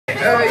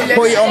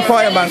Put it on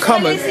fire, man,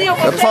 come on.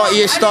 The party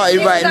is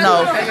started right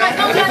now.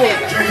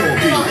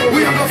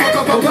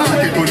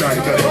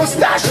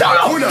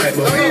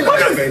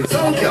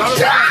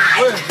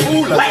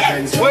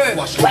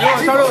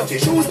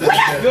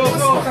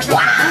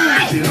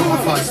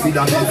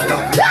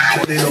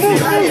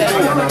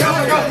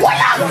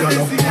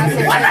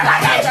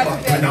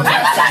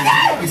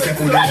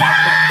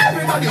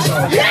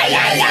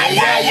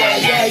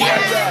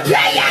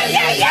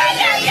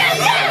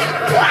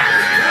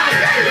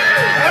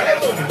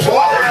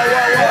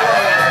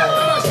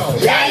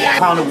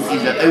 Carnival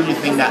is the only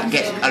thing that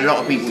gets a lot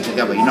of people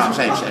together, you know what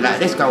I'm saying? So, like,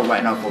 this girl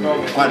right now from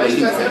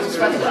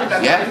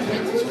Guadeloupe, yeah?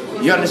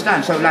 You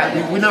understand? So, like,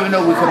 we never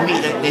know we can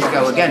meet this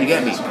girl again, you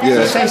get me?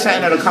 Yeah. So, say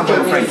something that'll come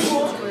in French.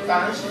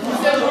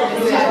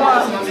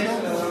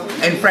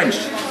 In French.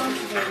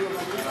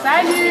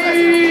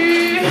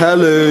 Salut!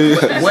 Hello.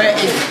 Where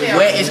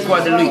is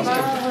Guadeloupe?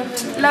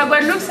 La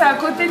Guadeloupe, c'est à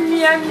côté de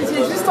Miami,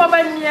 c'est juste en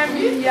bas de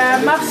Miami. Il y a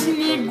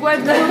Martinique,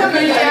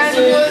 Guadeloupean.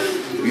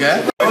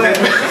 Yeah?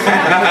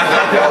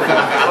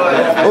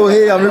 Oh,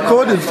 hey, I'm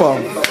recording,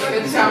 fam.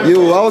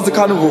 Yo, how was the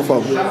carnival,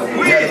 fam?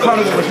 Yeah, the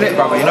carnival was lit,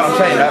 brother, you know what I'm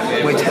saying?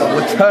 Like, we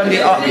turned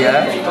it up,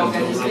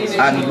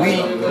 yeah? And we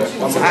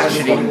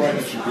actually,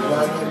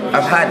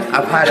 I've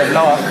had a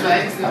laugh,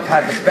 I've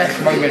had the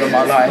best moment of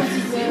my life,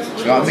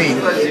 you know what I mean?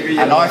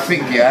 And I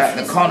think, yeah,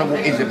 the carnival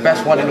is the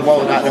best one in the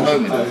world at the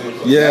moment.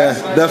 Yeah,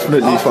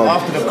 definitely, fam.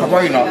 After the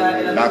corona,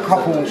 like a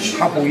couple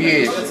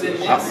years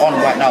on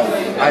right now,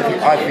 I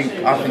think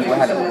we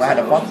had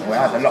a buzz, we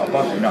had a lot of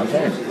buzz, you know what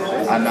I'm saying?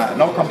 And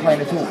no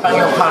complaint at all.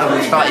 Your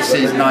carnival started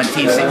since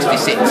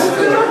 1966,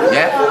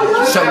 yeah?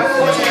 So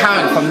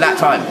count from that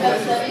time.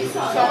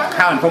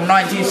 Count from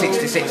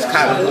 1966,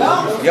 count.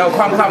 Yo,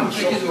 come.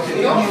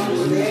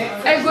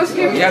 Hey, go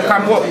sleep. Yeah,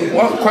 come,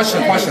 what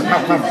question,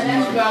 come.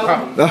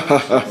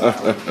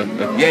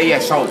 Yeah,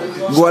 so.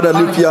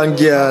 Guadeloupean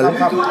girl.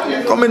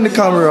 Come in the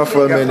camera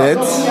for a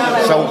minute.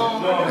 So,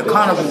 the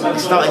carnival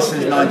started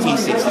since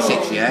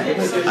 1966, yeah?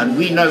 And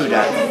we know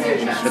that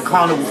the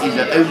carnival is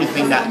the only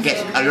thing that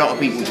gets a lot of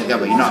people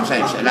together, you know what I'm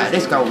saying? So, like,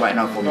 this girl right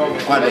now from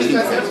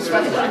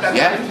Guadeloupe,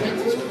 yeah?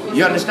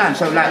 You understand?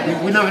 So, like,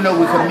 we never know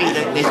we can meet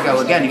this girl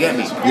again, you get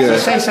me? Yeah. So,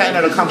 say something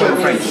that'll come in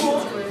French.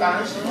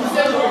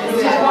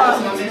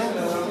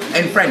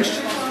 In French.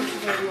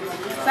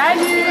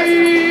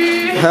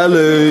 Salut!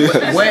 Hello.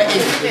 Where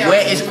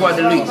is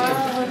Guadeloupe?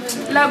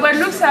 La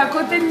Guadeloupe, c'est à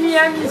côté de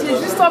Miami, c'est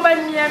juste en bas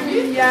de Miami.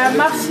 Il y a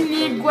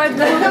Martinique,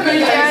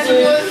 Guadeloupean.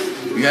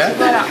 Yeah?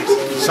 Voilà.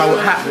 So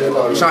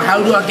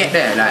how do I get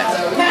there? Like,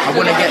 I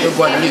want to get to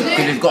Guadeloupe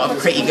because it's got a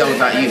pretty girls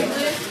like you.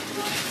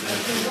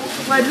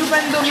 Guadeloupe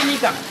and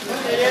Dominica.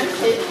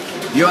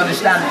 You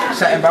understand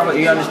something, brother?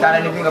 You understand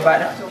anything about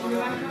that?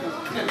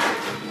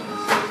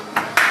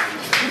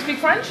 You speak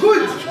French?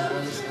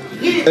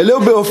 A little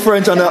bit of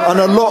French and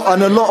a lot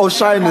of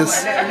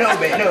shyness. A little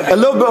bit. A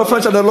little bit of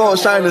French and a lot of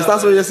shyness.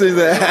 That's what you're saying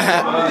there.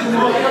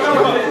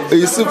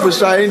 You're super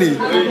shy, ain't he?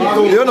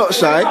 You're not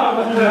shy.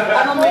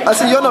 I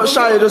said you're not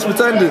shy. You're just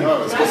pretending.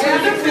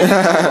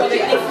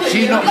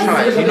 She's not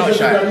shy.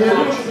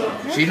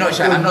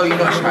 I know you're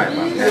not shy,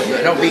 man.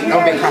 Don't be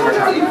camera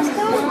shy.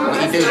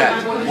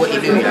 What you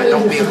do,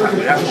 don't be a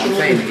camera. That's what I'm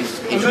saying.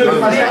 It's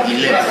moments that you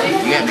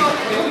live. You get me?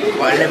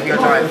 But I live your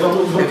life,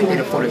 live it to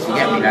the fullest. You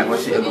get me? Like, I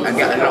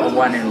get a lot of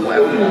wine and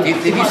whatever.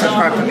 Did you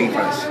subscribe to me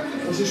first?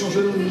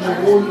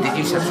 Did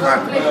you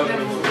subscribe to me?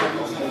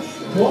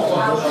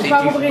 J'ai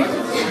pas compris.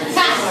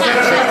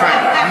 Subscribe.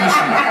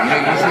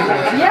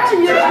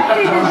 YouTube. Yeah,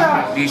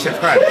 déjà. Do you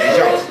subscribe? The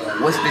job.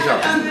 What's the job?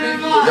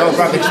 Yo,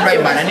 bro,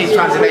 explain, man. I need a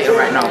translator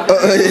right now.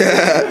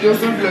 Yeah.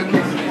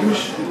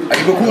 Are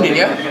you recording,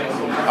 yeah?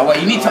 Oh, well,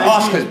 you need to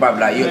ask us, bruv,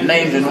 like your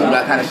names and all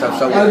that kind of stuff.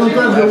 So,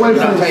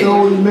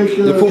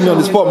 You put me on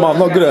the spot, man. I'm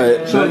not good at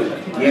it.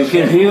 you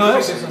can hear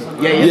us?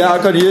 Yeah, I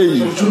can hear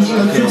you.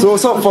 So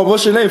what's up, fam?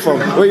 What's your name from?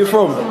 Where you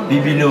from?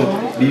 Bibino.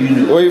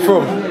 Where you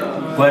from?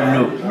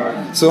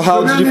 Guadeloupe. So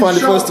how did you find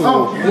the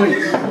festival?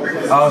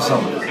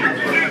 Awesome.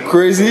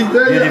 Crazy?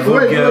 Beautiful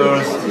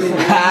girls.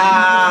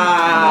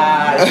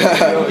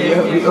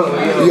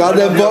 You had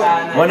that buck?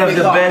 One of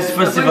the best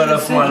festivals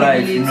of my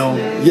life, you know.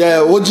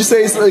 Yeah, would you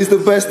say is the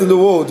best in the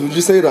world? Would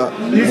you say that?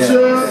 Yeah.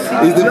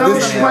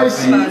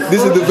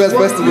 This is the best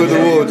festival in the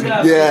world.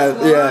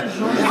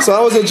 Yeah. So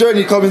how was your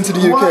journey coming to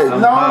the UK?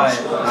 I'm high.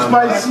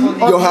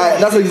 You're high.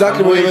 That's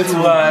exactly what you meant to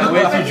do.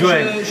 Way to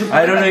drink.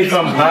 I don't know if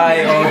I'm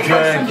high or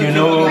drunk, you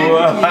know.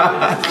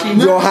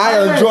 You're high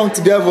and drunk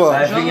together.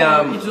 I think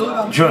I'm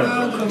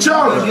drunk.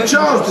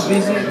 Charles.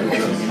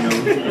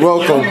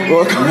 Welcome.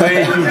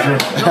 Way too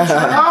drunk.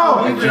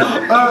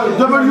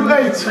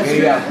 W8.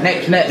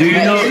 Next. Do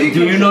you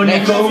know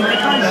Nicole?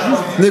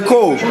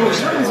 Nicole? No, I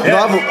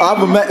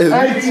haven't met him.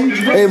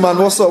 Hey man,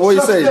 what's up? What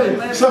you saying?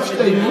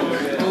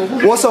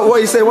 What's up? What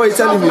you say? What you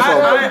telling me from?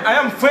 I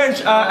am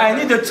French. I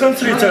need a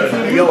translator.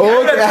 Okay.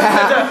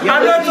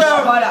 I'm not.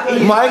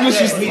 My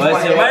English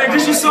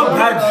is So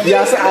bad.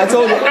 yeah. I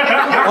told you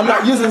I'm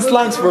not using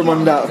slangs for him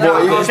on that,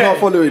 but he's not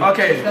following.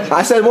 Okay.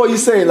 I said, what you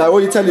saying? Like,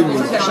 what you telling me?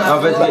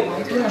 En fait,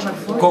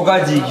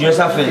 Kogadi, Dieu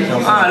ça fait.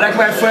 Like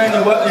my friend,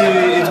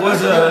 it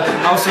was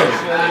awesome.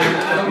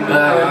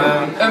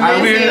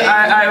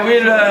 I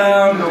will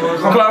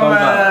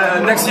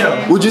come next year.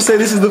 Would you say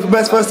this is the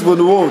best festival in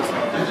the world?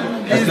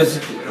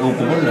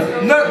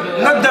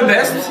 Not the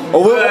best.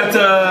 Oh, but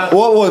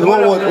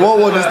what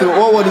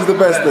one is the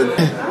best then?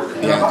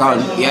 Yeah, done.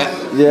 Yeah.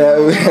 Yeah.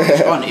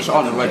 It's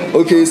on already.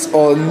 Okay, it's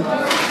on.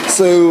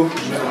 So,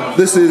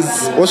 this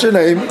is, what's your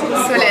name?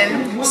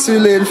 Solène.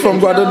 Solène from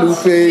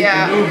Guadeloupe.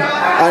 Yeah.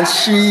 And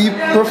she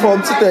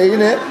performed today,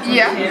 innit?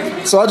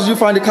 Yeah. So how did you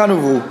find the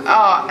carnival?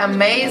 Oh,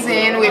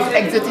 amazing with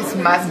exotic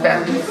mass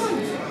band.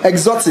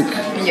 Exotic.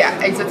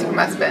 Yeah, exotic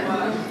mass band.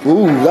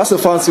 Ooh, that's a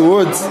fancy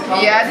word.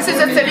 Yeah, this is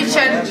a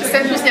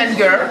Saint Lucian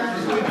girl.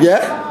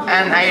 Yeah?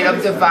 And I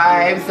love the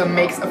vibes, the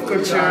mix of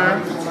culture.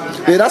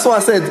 Yeah, that's what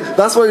I said.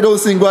 That's why you don't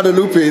sing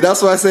Guadeloupe.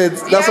 That's what I said.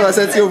 That's what I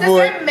said to your boy.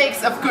 The same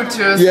mix of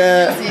cultures.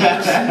 Yeah.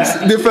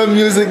 Different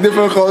music,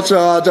 different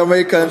culture,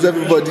 Jamaicans,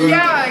 everybody.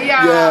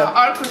 Yeah.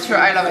 All culture,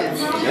 I love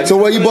it. So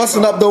were you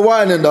busting up the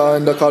wine in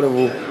the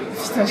carnival?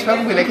 Putain, je sais pas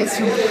compris la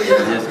question.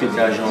 Est-ce que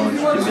t'as genre, tu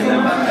t'es bien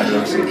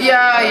aimé?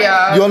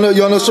 Yeah. You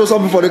wanna show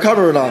something for the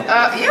camera now?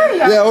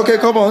 Yeah. Yeah, okay,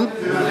 come on.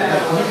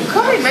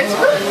 Come on, man.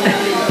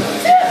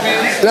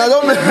 Yeah,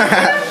 don't.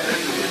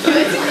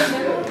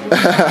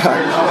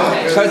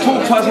 So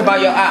talk to us about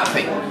your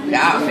outfit.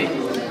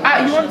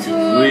 You want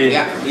to?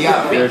 Yeah, the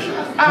outfit.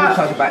 Talk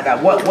to us about that.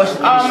 What's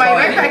my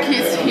backpack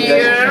is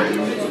here.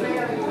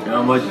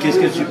 En mode, qu'est-ce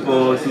que tu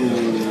portes ou...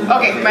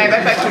 Okay, my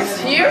backpack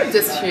is here,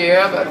 just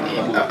here, but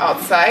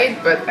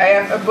outside. But I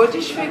have a body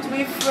suit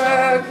with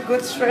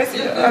good stress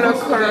in other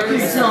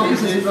colors.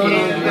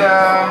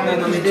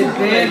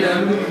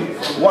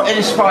 What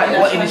inspired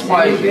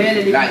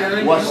you? Like,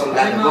 what's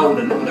that gold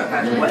and all that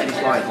kind of, what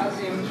inspired you?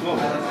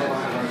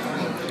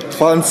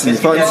 Fancy.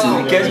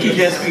 Qu'est-ce qui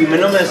t'inspire? Mais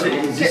non, mais c'est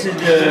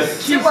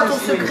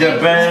the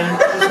band.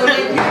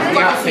 The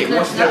outfit,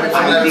 what's the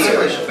idea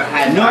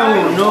behind No.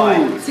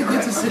 C'est quoi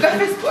ton secret?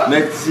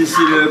 Mais c'est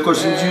le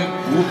costume du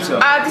groupe, ça.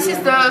 This is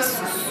the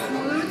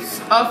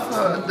suits of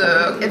the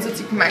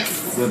exotic max.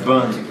 The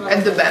band.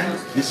 And the band.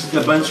 This is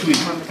the band suite.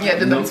 Yeah,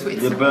 the band suite.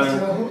 The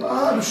band.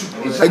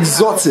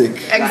 Exotic.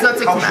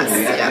 Exotic mass,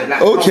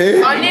 yeah.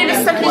 Okay. Only the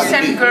Saint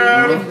Lucian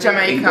girl,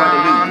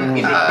 Jamaican,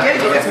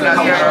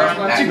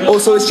 girl.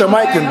 Also, it's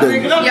Jamaican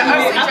then. Yeah,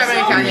 also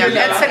Jamaican, yeah.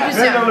 That's Saint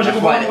Lucian.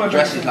 Just why it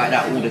dresses like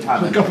that all the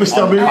time. No,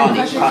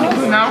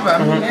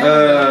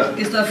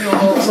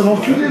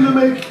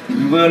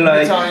 Well,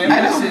 like,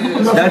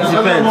 that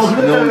depends.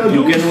 You know,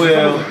 you can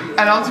wear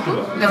alors du coup,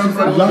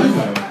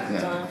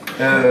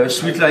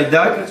 suite like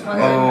that,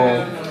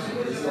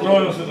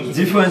 or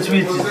different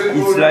suite.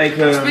 It's like.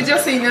 Je peux dire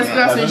c'est une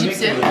inspiration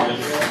égyptienne.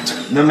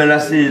 Non mais là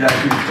c'est la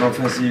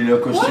enfin c'est le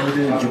costume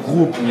du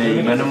groupe, mais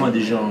évidemment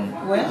des gens.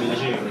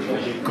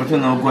 Quand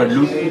on est en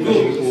Guadeloupe,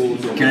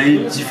 quels sont les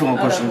différents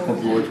costumes qu'on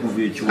peut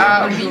retrouver, tu vois?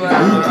 Ah oui.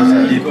 Ça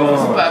dépend.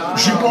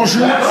 Jupe en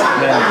jupe.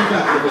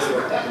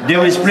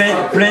 There is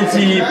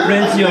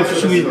plenty of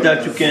suite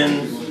that you can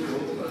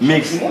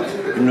mix,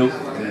 you know.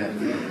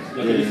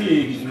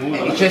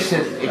 It's just a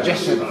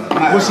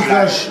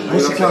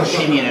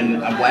opinion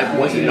and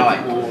what you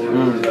like.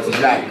 It's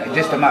like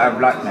just a matter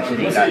of likeness,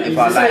 isn't it? Like if I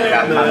like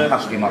that kind of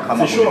costume, I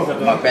come up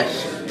with my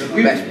best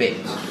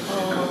bits.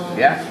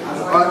 Yeah.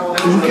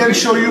 We can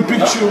show you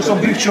some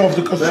picture of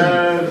the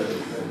costume.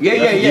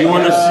 Yeah. You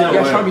want to see?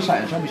 Yeah, show me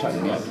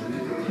something. Yeah.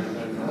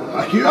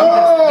 Tu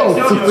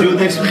veux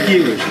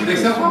t'expliquer?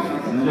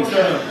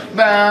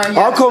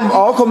 How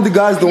come the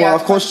guys don't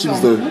have costumes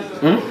though?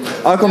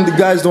 How come the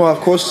guys don't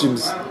have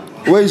costumes?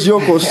 Where's your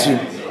costume?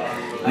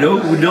 No,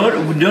 we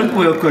don't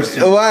wear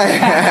costumes. Why?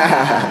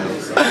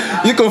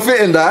 You can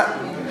fit in that.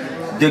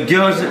 The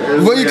girls.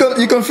 But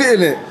you can fit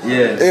in it.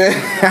 Yeah.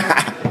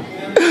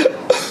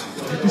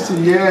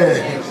 Yeah.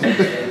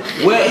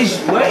 Where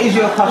is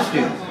your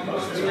costume?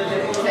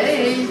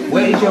 Hey.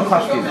 Where is your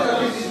costume?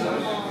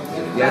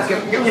 Yeah,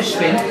 give me a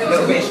spin, a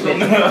little bit of spin.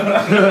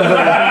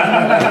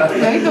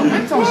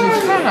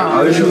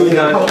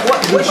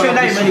 What's your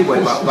name anyway,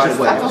 by the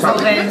way?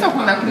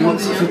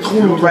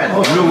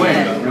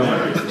 Lorraine.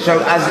 So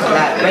as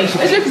like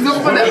basically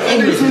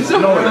English is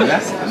Lauren,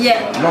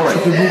 yeah? Lauren.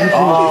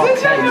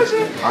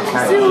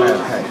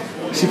 Okay.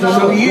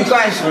 So you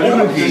guys,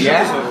 all of you,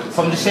 yeah?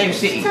 From the same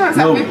city?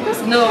 No.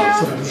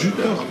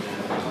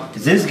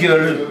 This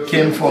girl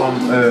came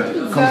from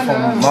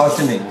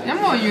Martinique.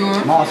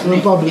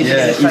 Martinique.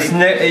 Yeah,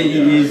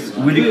 it's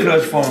really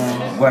close from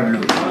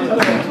Guadeloupe.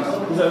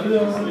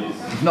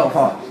 It's not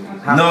far.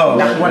 No.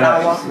 1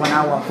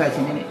 hour,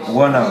 30 minutes.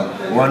 1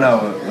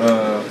 hour.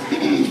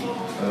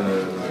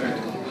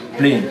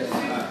 Plane.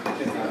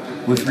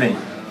 With plane.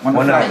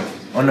 1 hour.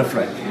 On a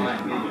flight.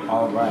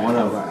 All right. 1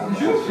 hour.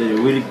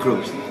 Really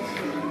close.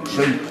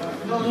 So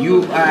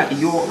your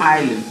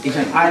island is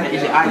an island.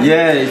 Is it island?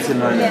 Yeah, it's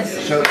an island.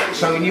 Yes.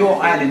 So in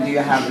your island, do you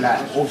have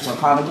like also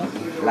carnival?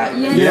 Like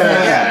Yes.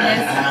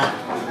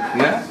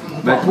 Yeah.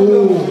 But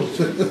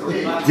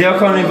their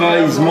carnival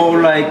is more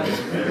like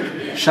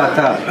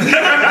chata.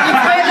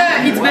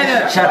 It's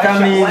better. Chata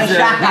means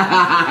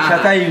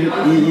chata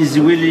is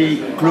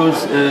really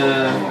close.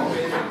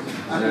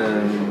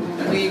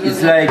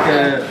 It's like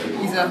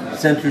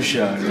Saint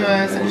Lucia.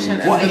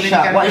 What is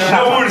chata? What is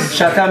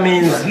chata? Chata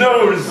means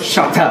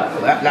chata.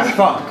 Like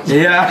fuck.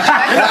 Yeah.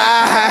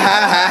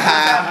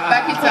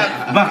 Back it up.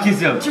 Back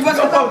it up. Tu vois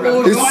ton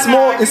tableau.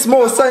 It's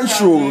more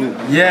central.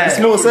 Yeah. It's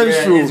more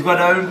central. It's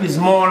Guadeloupe is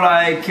more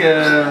like.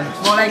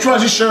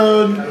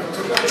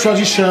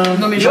 Tradition.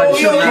 Non mais Yo,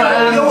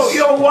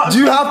 what? Do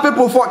you have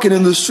people fucking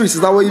in the streets?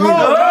 Is that what you mean?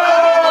 No,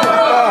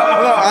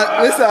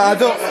 listen, I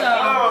don't.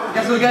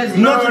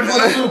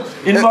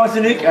 In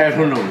Martinique, I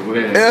don't know.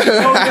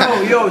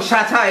 Yo,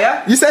 chata,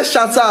 yeah? You said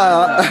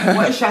chata.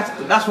 What is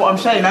chata? That's what I'm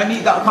saying. I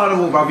need that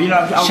carnival, bro. You know,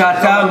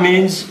 Chata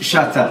means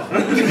chata.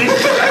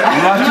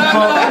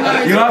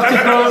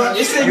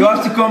 You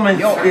have to come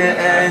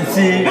and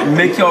see,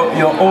 make your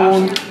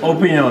own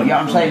opinion. Yeah,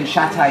 I'm saying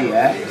chata,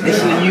 yeah? This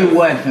is a new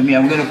word for me.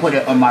 I'm going to put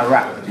it on my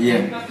rap. Yeah.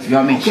 You know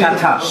what I mean?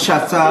 Chata.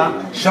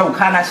 Chata. So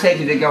can I say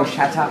to the girl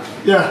chata?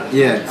 Yeah.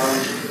 Yeah.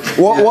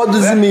 What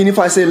does it mean if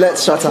I say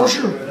let's shut up?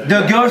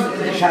 The girls.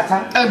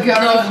 Chata? A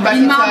girl, back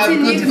in it up,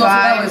 Martinique, good non,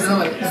 vibes. c'est pas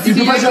vrai.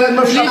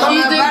 Les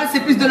carnaval, c'est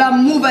plus de la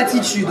mauve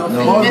attitude en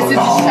fait. Mais c'est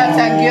du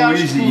chata girl,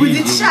 je Vous trouve.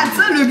 dites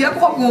chata, le gars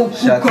croit qu'on coupe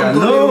Chata. comme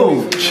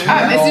No. Ah,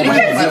 mais c'est lui qui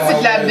a dit que c'est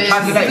de la baisse.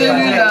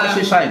 Celui-là. What's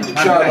she saying?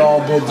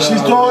 She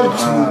told,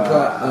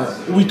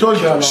 we told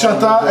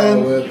Chata and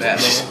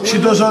she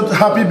doesn't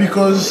happy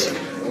because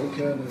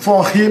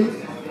for him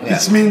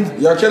it means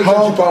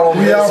how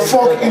we are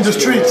folk in the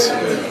streets.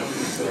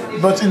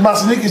 But in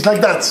Martinique it's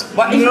like that.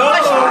 What is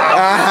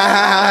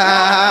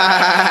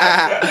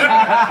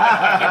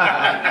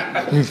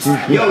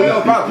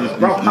Yo,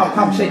 bro,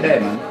 come sit there,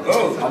 man.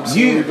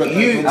 You.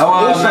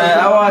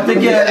 I want to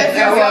get.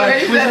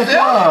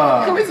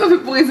 Comment ils ont fait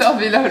pour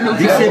réserver là l'eau?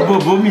 C'est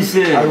Bobo,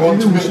 Missé. You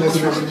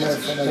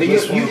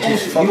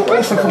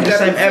also from the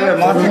same area,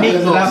 Martinique,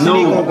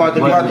 or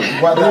Guadeloupe?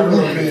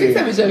 Guadeloupe.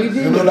 Ça m'est déjà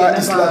arrivé. You know la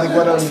isla de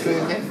Guadeloupe?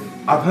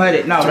 I've heard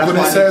it now, that's why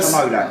I need to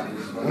know that.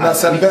 On a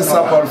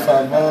cerveza, por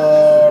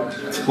favor.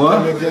 Quoi?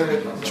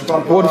 Tu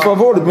parles Por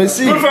favor,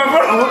 Messi.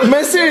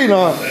 Messi,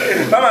 no.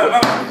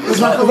 Is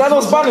that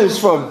not Spanish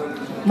from?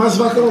 Mas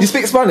You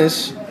speak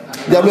Spanish?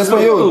 You hablas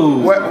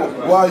español? Where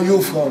are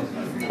you from?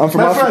 I'm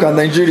from My Africa, friend.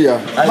 Nigeria.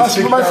 My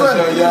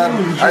friend.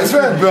 I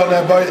speak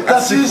Burner boy.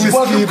 That is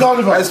Guadeloupe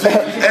carnival. I speak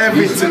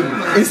everything.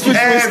 He speaks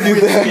whiskey.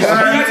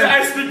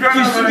 I speak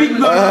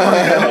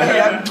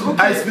Burner.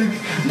 I speak.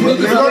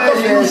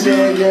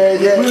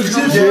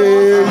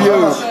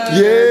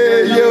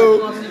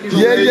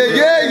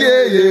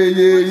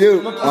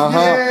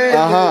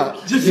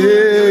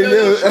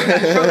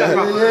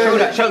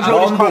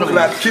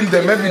 Kill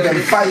them, every them,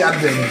 fire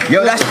them.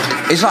 Yo,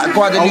 it's like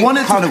Guadeloupe I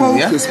wanted to carnival,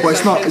 yeah? focus, but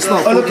it's not.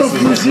 A lot of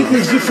music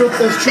with different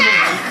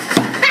instruments.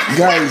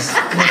 Guys,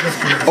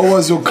 How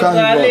was your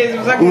carnival?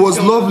 it was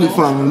lovely,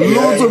 fam.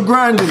 Loads of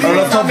grinding. A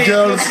lot of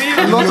girls.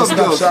 A lot of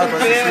girls. A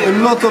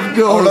lot of A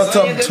girls. lot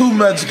of too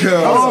much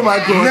girls. Oh my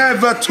God.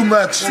 Never too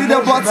much. See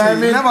the bottom,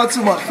 never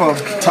too much fun.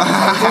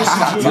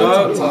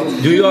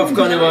 Do you have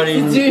carnival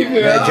in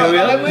Nigeria?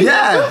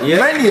 Yeah, Yeah.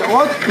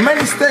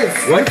 many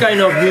states. What kind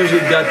of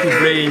music that you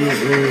play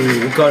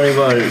in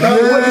carnival?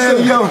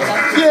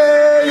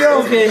 Yeah.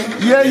 Okay.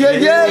 Yeah.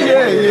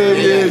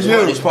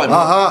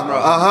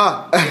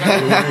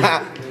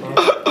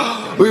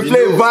 We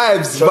play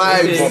vibes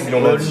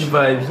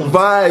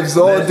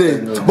all day.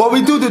 But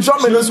we do the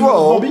drumming as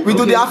well. We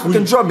do the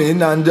African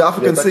drumming and the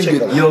African singing.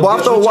 But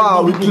after a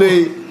while, we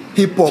play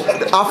hip hop,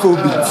 Afro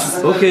beats.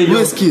 Okay,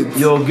 Wizkid.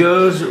 your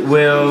girls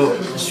will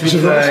sweet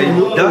like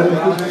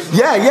that?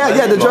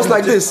 Yeah. They're just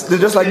like this. They're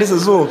just like this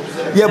as well.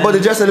 Yeah, but they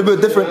dress a little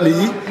bit differently.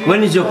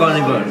 When is your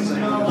carnival?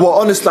 Well,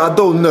 honestly, I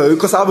don't know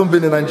because I haven't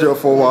been in Nigeria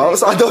for a while,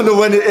 so I don't know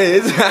when it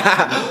is.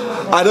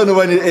 I don't know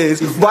when it is,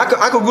 but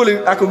I could Google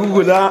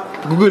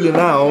it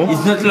now.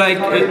 It's not like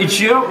each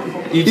year?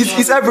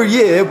 It's every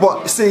year,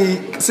 but see,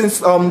 since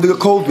the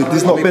COVID,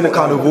 there's not been a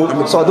carnival,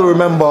 so I don't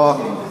remember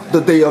the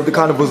day of the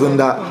carnivals and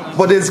that.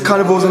 But there's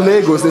carnivals in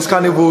Lagos, there's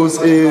carnivals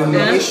in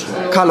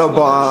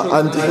Calabar,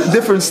 and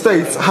different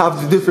states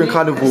have different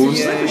carnivals,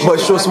 but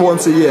it's just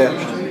once a year.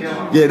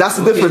 Yeah, that's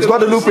the difference.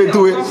 Guadeloupe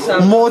do it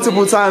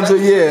multiple times a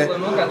year,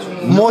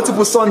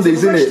 multiple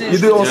Sundays, innit? You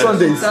do it on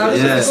Sundays.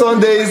 Yeah.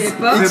 Sundays,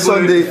 each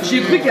Sunday.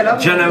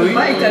 January,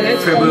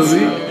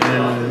 February,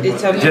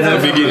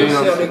 January.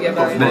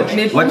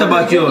 But what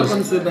about yours?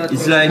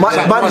 It's like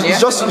Mine is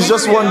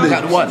just one day.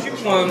 Un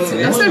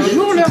seul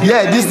jour là.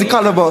 Yeah, this is the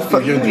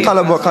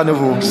Calabar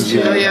Carnival.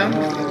 Yeah.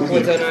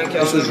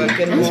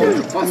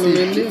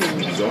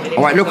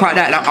 Alright, look like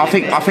that. Like, I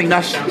think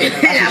that's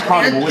his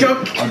carnival,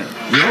 isn't it?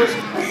 Yours?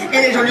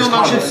 Et les gens lui ont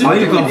marché dessus.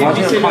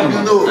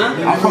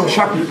 I'm from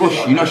Shepherd's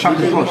Bush. You know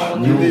Shepherd's Bush?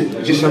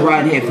 Just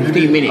around here,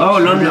 15 minutes. Oh,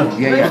 London.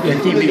 Yeah,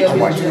 15 minutes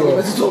away.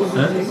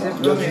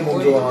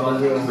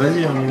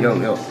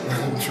 Yo.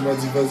 Tu m'as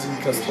dit vas-y,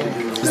 casse-toi.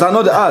 Is that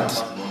not the ad?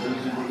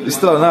 It's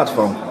still an ad,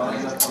 fam.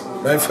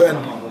 My friend,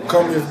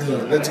 come with me.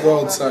 Let's go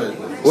outside.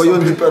 What you Some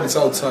want to people, it's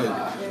outside.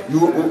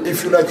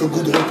 If you like a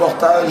good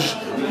reportage,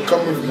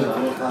 come with me.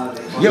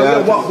 Yo,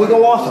 what? We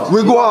go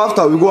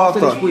after. We go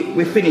after.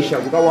 We finish it.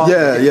 We go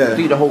after. Yeah.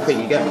 Do the whole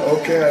thing again.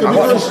 Okay.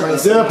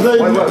 They're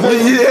playing.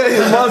 Yeah,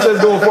 his man says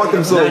go fuck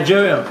himself.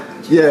 Nigeria.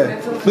 Yeah.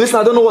 Listen,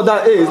 I don't know what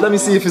that is. Let me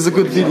see if it's a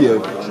good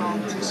video. I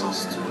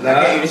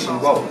get you this one,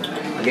 go.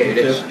 I get you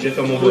this. J'ai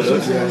fait mon boulot.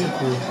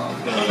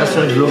 Ça c'est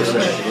un vlog ça.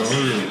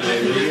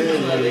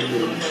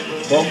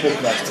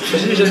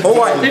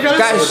 Alright,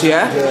 guys,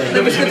 yeah?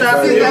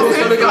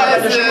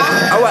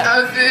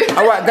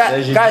 Alright,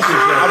 guys,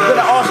 I'm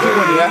gonna ask you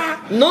one, yeah?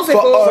 Non, c'est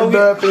For faux. all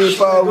the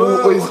people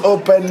who is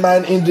open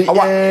mind in the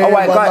air.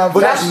 Alright,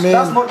 guys,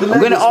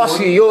 I'm gonna ask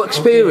you your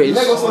experience,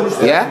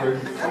 yeah?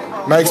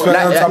 My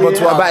experience about what?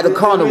 About the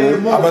carnival.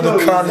 About the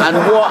carnival. And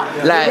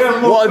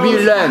what have you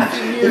learned?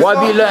 What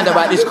have you learned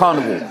about this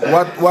carnival?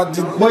 What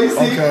did?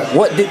 Okay.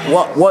 What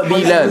have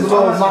you learned?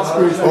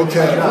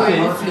 Okay.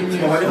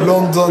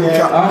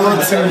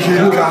 Notting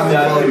Hill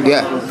Carnival.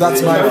 Yeah.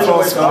 That's my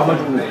first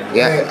one.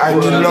 Yeah.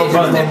 I'm in love with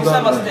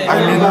London.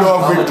 I'm in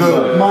love with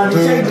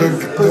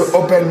the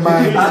open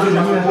mind.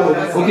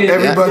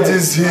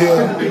 Everybody's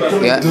here.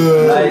 Yeah.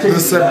 The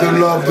self, the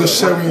love, the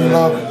sharing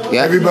love.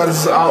 Yeah.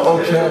 Everybody's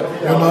okay.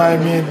 You know what I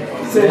mean?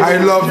 I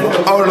love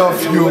all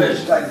of you,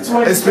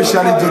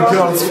 especially the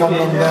girls from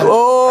London.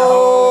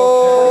 Oh!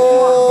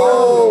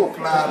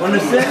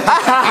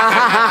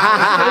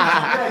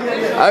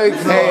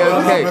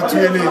 Okay. But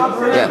really,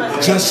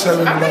 just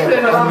sharing love,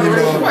 only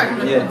love.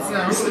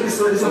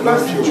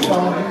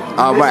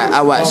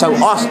 Alright. So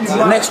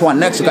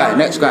next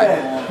guy.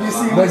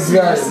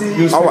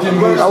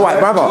 Alright,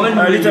 brother.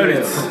 A little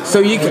bit. So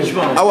you can.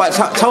 Alright,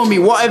 tell me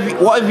what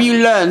have you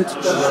learned?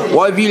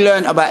 What have you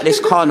learned about this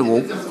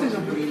carnival?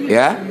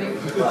 Yeah.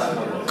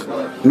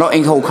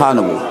 Notting Hill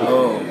Carnival.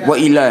 What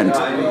you learned?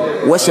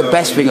 What's the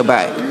best thing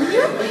about it?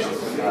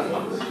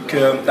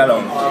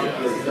 Alors,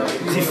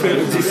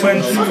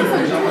 different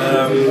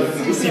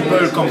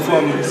people come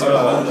from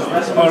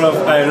all of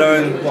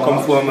Ireland, come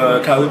from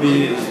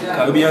Caribbean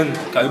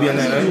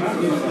island.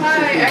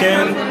 We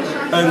can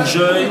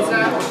enjoy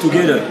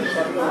together.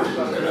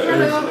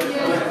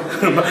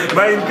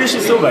 My English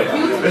is so bad.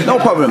 No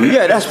problem.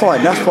 Yeah, that's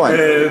fine.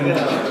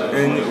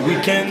 And we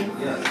can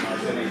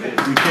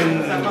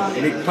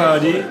make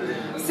party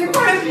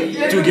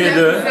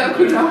together,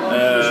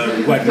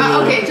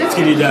 Guadeloupe,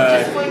 Trinidad,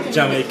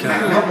 Jamaica,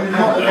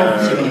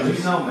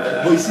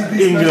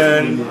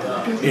 England,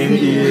 and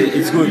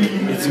it's good.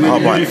 It's really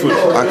beautiful.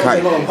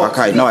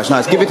 Okay,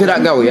 nice. Give it to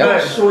that girl, yeah?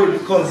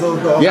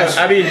 Yes.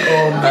 I mean,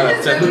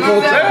 yes.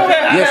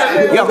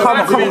 Yeah, come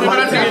on.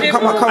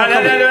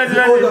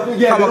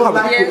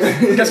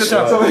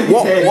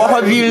 What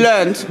have you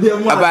learned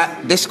about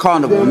this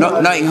carnival,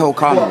 Notting Hill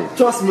Carnival?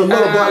 Trust me,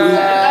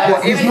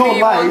 but it's not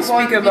like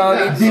speak about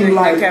it dim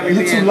light, Caribbean,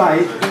 little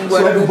light, so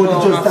everybody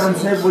just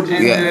dance,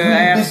 everybody. I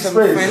have some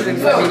friends and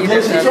family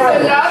that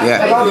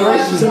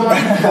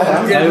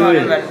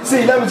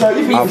See, let me tell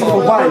you, if you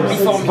vibes.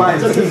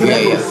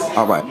 Yeah.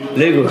 Alright.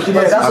 Lego.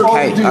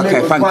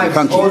 Okay, thank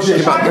you.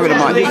 Give it a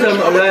mic.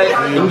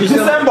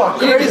 December,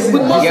 crazy.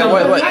 Yeah,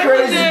 wait.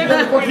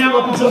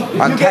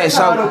 Okay,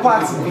 so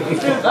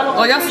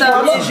regarde ça,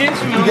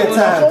 You get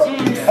tired.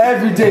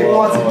 Every day,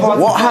 party.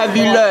 what have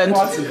you learned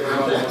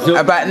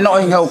about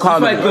Notting Hill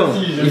Carnival?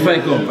 If I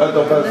come.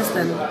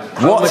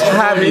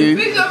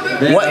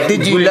 What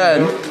did you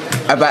learn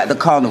about the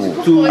carnival?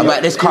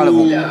 About this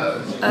carnival?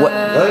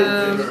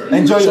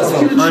 Enjoy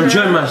yourself.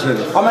 Enjoy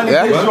myself. How many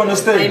days do you want to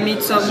stay? I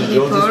meet some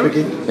people.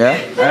 Yeah?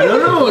 I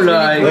don't know,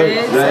 like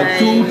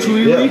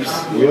 2-3 weeks. I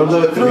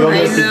learned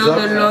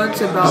a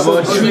lot about the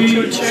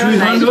culture,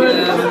 like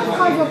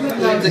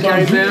the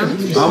Caribbean,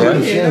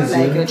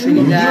 like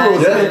Trinidad,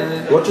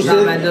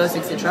 Barbados,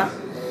 etc.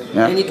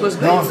 And it was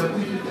great.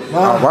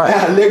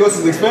 Right. Lagos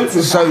is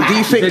expensive. So do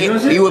you think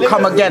you will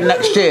come again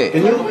next year?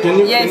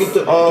 Yes.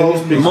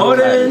 More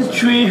than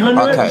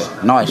 300. Okay,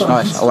 nice.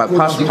 Alright,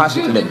 pass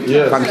it to them. Thank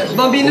you.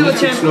 Bambino,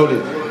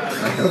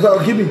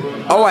 Give me.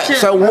 Alright,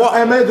 so what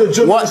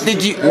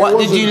did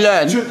you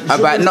learn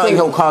about Notting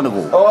Hill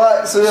Carnival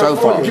so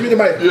far? Give me the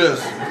mic.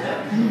 Yes.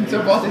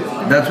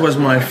 That was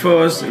my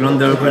first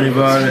London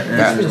Carnival.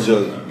 And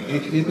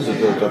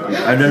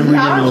I don't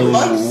really know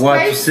what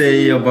to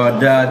say about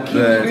that,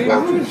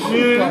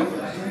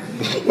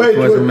 but it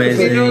was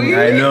amazing.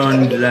 I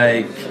learned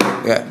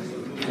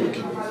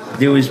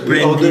there was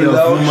plenty of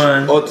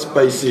women. Hot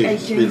spicy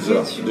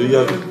pizza. Do you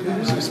have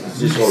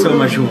this one? So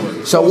much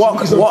women. So what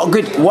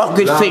good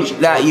thing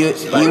that you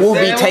will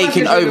be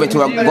taking over to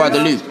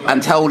Guadeloupe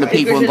and tell the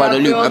people in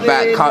Guadeloupe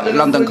about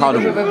London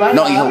Carnival,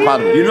 Notting Hill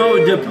Carnival? You know,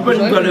 the people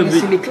in Guadeloupe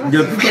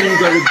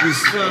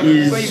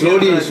is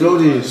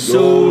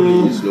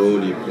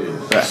Slowly,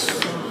 please.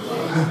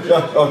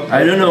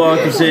 I don't know how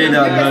to say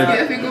that,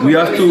 but we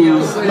have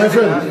to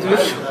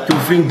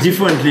think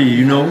differently,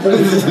 you know.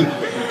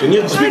 When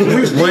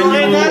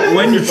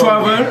you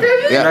travel,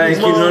 like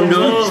in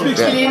London,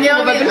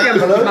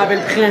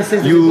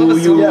 you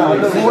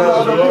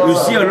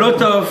see a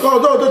lot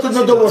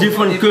of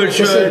different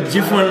culture,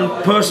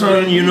 different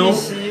person, you know.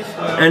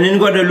 And in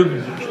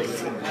Guadeloupe,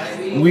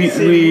 we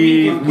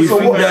think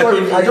that,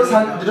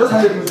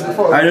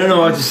 I don't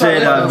know how to say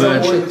that,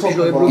 but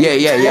yeah.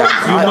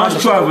 You must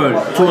travel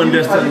to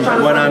understand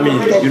what I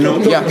mean, you know?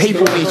 Yeah,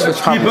 people need to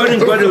travel. People in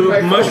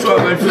Guadeloupe must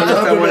travel to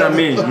understand what I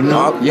mean, you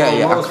know?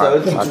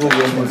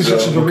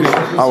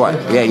 Okay. Alright,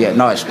 yeah,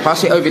 nice.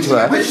 Pass it over to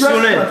her. Which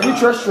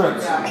restaurant?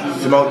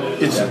 It's about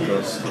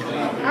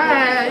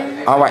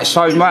Hi. Alright,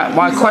 so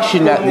my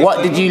question that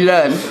what did you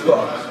learn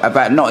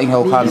about Notting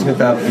Hill Carnival?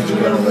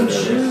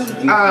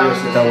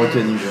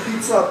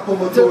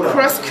 The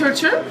cross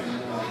culture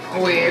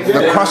with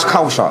the cross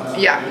culture.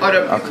 Yeah,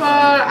 other people.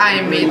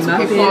 I meet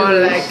people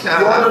like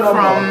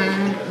from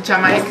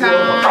Jamaica,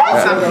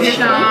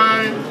 St.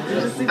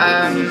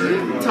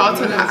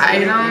 Turtle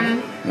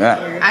Island,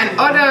 and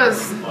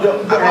others.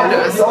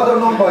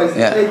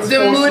 Yeah. The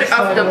mood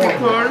of the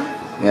people.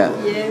 Yeah.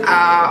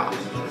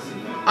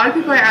 All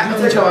people I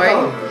enjoy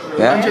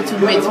to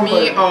meet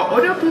me or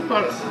other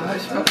people.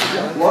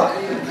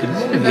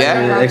 Yeah.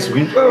 And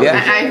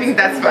I think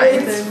that's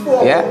fine.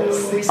 Yeah.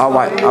 All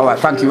right.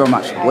 Thank you very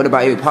much. What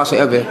about you? Pass it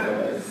over.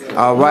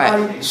 All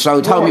right. So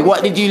tell me,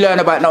 what did you learn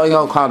about Notting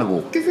Hill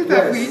Carnival?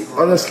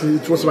 Honestly,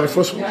 it was my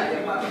first one,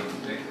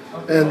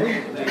 and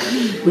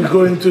we're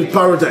going to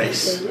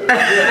paradise.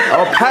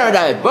 Oh,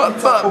 paradise! But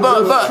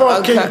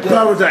fucking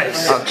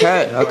paradise.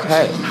 Okay.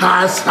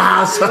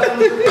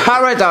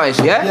 Paradise,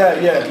 yeah.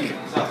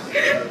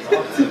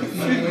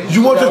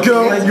 You want a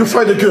girl, you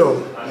find a girl.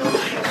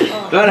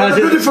 You want a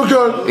beautiful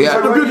girl, you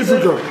find a beautiful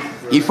girl.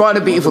 You find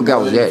a beautiful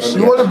girl, yes.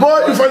 You want a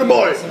boy, you find a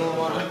boy.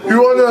 You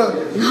want a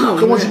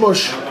comment c'est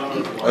moche?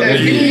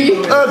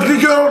 Ugly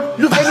girl,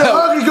 you find an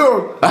ugly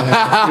girl.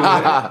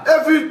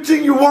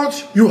 Everything you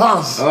want, you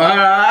have.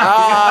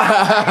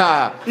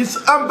 It's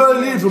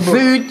unbelievable.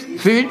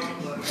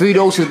 Food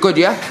also good,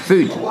 yeah?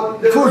 Food. Oh,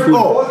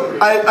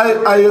 I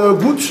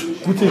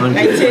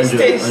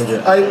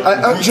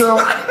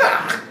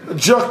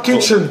jerk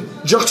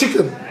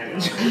chicken.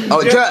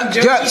 Oh,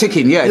 jerk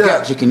chicken,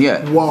 jerk chicken,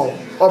 yeah. Wow.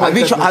 Oh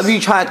have you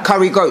tried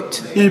curry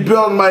goat? He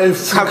burned my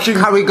fucking...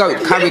 Curry goat.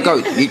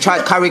 You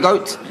tried curry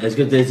goat?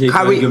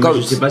 Curry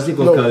goat.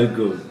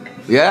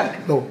 Yeah?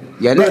 No.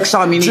 Yeah, next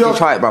time you need to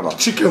try it, brother.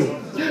 Chicken.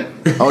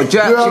 Oh,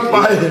 jerk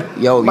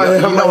chicken. Yo, you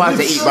know how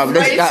to eat, brother.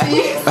 This guy.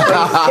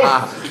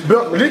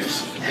 Burn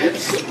lips.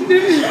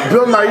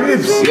 Burn my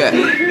lips. Yeah.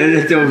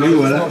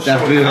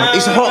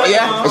 It's hot,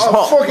 yeah? It's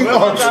hot. Fucking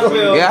hot.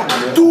 Yeah?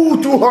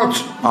 Too hot.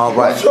 All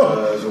right.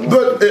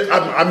 But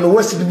I'm a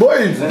Western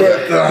boy.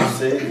 But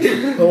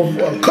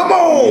come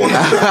on.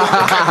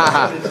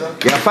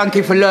 Yeah, thank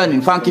you for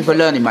learning,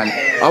 man.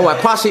 All right,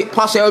 pass it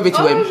over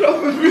to him.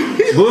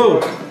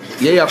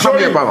 Yeah, come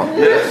here, brother.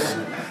 Yes.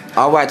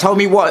 All right, tell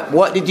me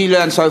what did you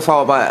learn so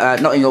far about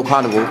Notting Hill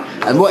Carnival,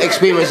 and what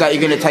experience are you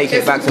going to take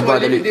it back to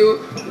Guadeloupe?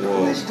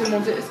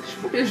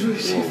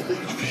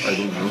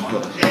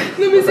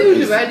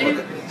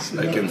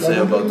 I can say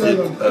about it.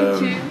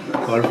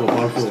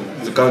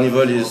 The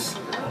carnival is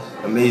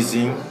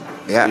amazing.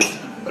 Yeah.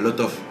 A lot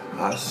of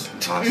ass.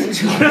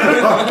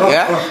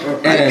 Yeah.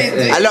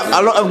 A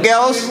lot of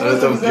girls. A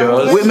lot of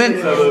girls.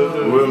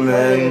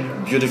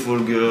 Women, beautiful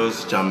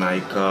girls.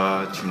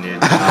 Jamaica,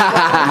 Trinidad,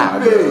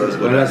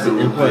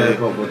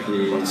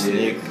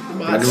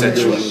 etc.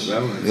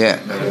 Yeah.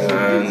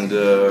 And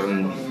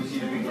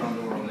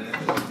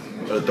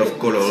a lot of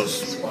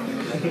colors.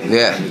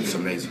 Yeah. It's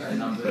amazing. A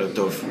lot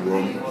of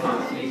rum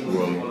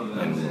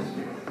and.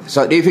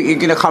 So do you think you're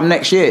gonna come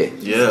next year?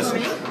 Yes.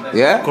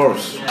 Yeah? Of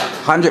course.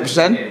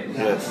 100%?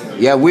 Yes.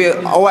 Yeah,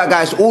 alright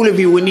guys, all of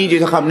you, we need you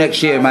to come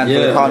next year, man, for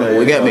the carnival,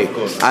 you get me?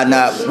 And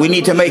we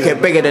need to make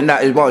it bigger than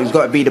that as well. It's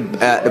got to be the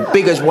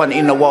biggest one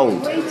in the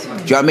world. Do you know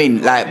what I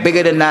mean? Like,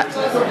 bigger than that,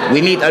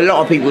 we need a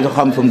lot of people to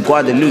come from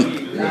Guadeloupe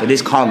for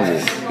this carnival. You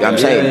know what I'm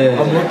saying? You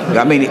know what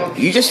I mean?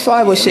 You're just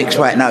 5 or 6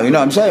 right now, you know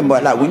what I'm saying?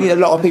 But like, we need a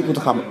lot of people to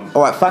come.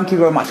 Alright, thank you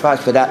very much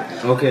guys for that.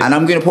 Okay. And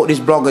I'm going to put this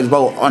blog as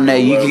well on there,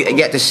 you can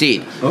get to see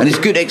it. Okay. And it's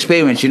good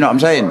experience, you know what I'm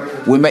saying?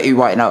 We met you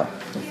right now.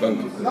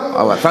 Thank you.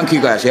 Alright, thank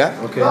you guys, yeah?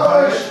 Okay.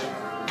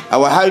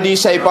 Alright, how do you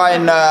say bye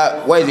in,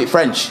 what is it,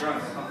 French?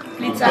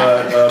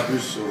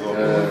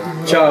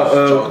 Ciao,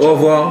 au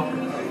revoir.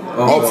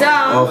 Au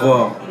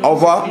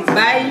revoir.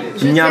 Bye.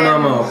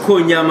 Nyamama.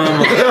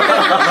 Kunyamama.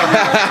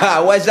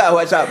 What's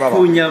that, brother?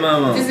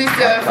 Kunyamama. This is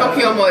the fuck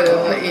your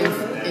mother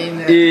in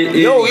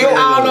Yo.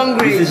 our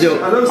language.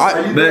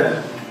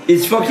 But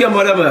it's fuck your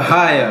mother, but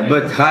higher.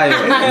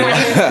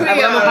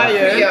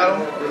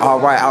 All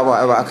right,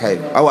 okay.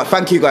 All right,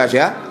 thank you guys,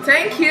 yeah?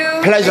 Thank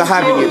you. Pleasure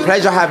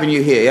having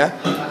you here, yeah?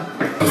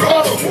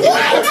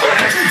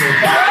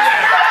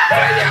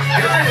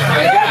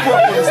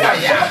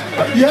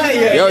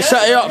 Yo,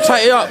 set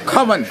it up,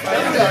 come on.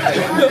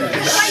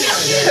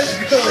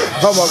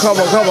 Come on.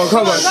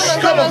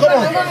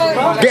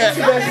 Get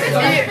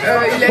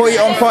put it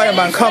on fire,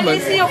 man. Come on.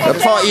 The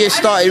party is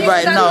started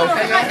right now.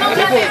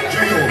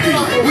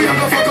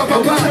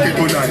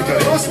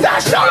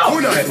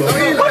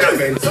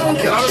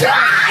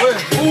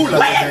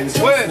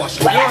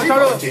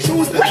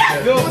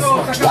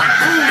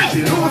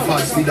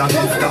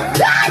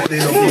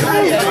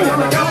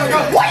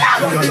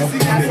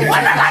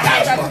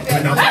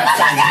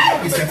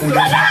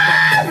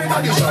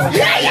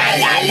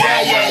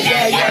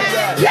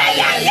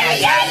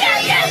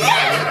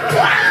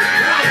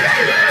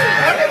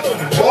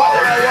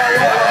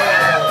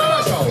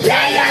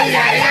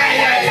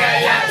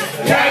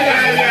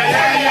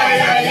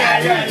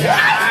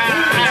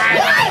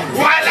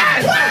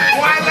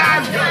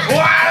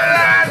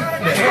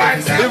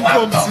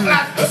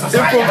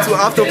 Impromptu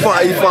after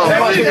party farm.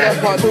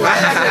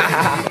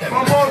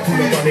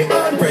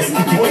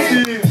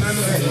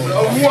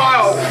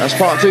 Wow. That's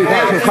part two.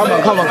 Come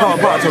on,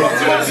 part two.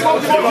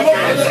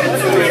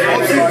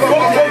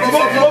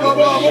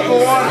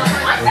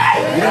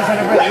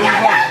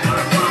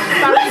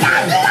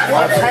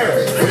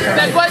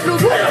 The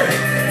Guadeloupe.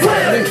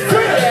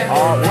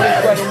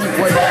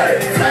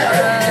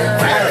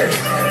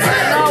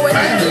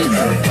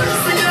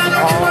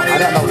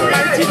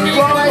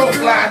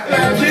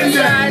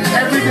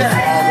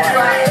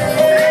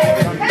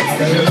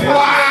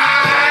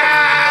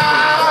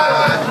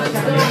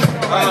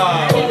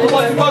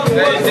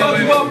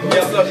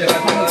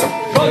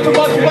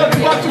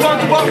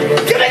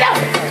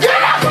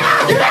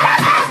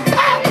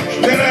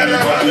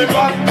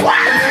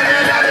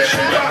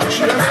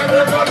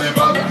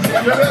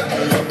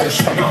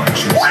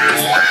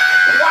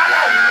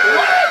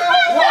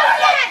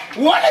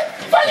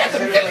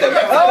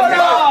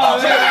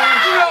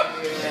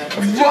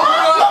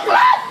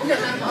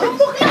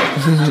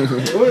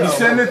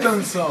 C'est un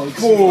étincelle.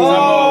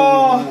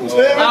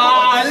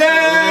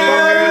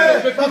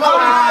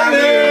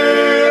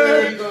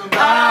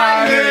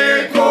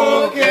 Allez,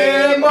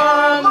 coquet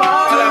maman.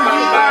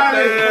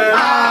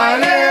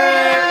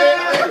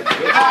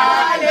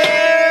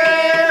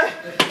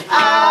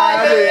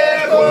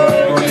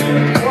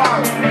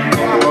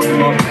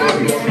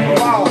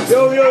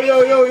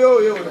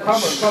 Yo.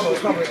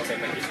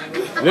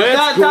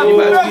 Come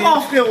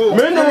on. Frérot.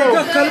 Mais non.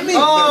 Calmez.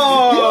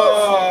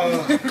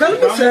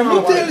 Calmez, c'est un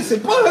hôtel,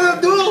 c'est pas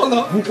dehors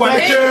là. Vous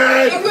croyez que...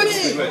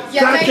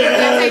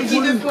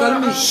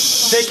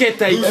 T'inquiète.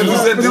 T'inquiète,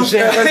 vous êtes des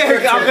chers.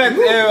 Arrête,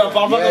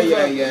 parle pas comme ça.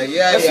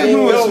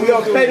 Laisse-nous,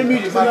 paye le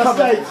mur.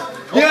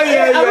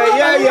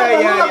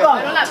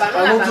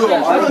 Allons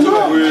dehors.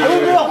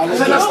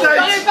 C'est la style.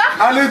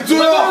 Allez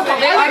dehors.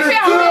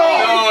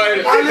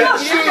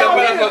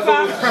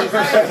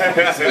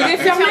 Il est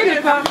fermé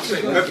le parc.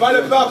 Mais pas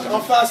le parc, en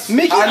face.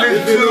 Mais allez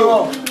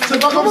dehors. C'est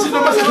pas comme si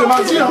demain c'était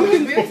mardi. Hein. Il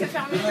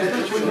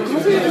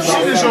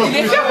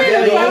est fermé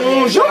le parc.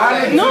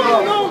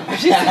 Non.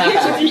 J'ai dit.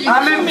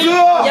 Allez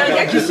dehors. Il y a un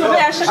gars qui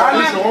surveille à chaque fois.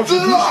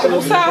 C'est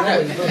pour ça.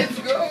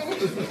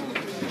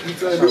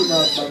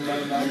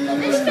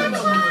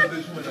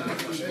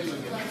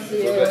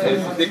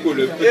 C'est cool.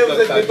 Et vous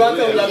êtes des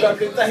batteurs de la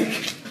Grande-Terre.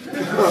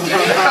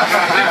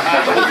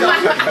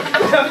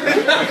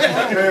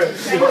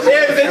 Vous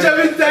avez déjà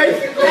vu une taille?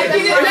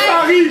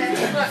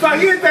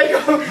 Paris est taille.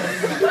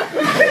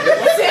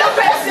 C'est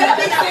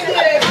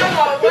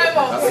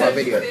vraiment.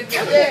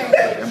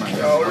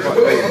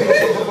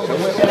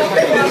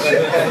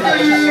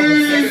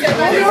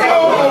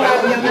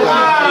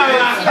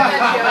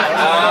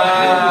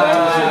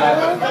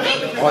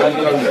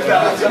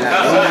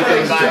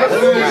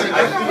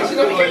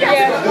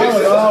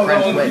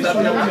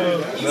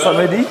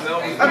 Samedi?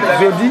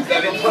 Jeudi?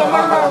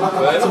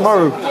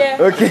 Tomorrow?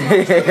 Yeah. Okay.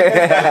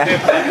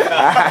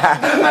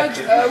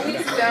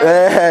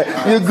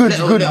 You're good.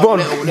 Bon.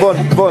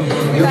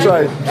 You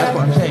try. That's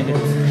what I'm saying.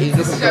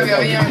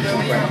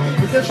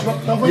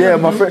 Yeah,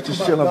 my French is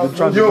chill. I've been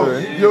trying to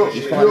learn.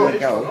 He's trying to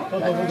make out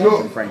like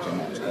some French and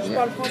that. Tu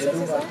parles français,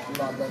 c'est ça?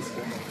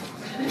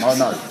 Oh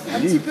no. Un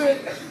petit peu.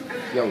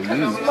 Yo,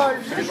 you.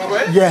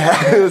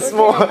 Yeah,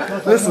 small.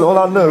 Listen, all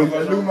I know,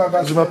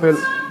 je m'appelle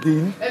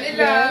Dean.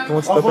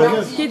 Comment tu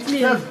t'appelles?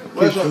 Kathleen.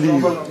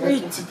 Kathleen.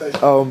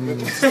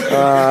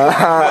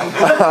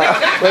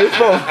 Where you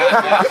from?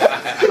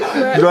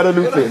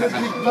 Guadeloupe.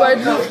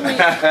 Guadeloupe, oui.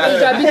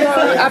 J'habite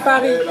à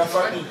Paris.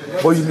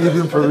 Oh, you live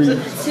in Paris?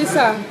 C'est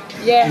ça.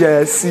 Yeah.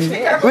 Yeah, see.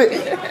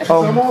 Wait.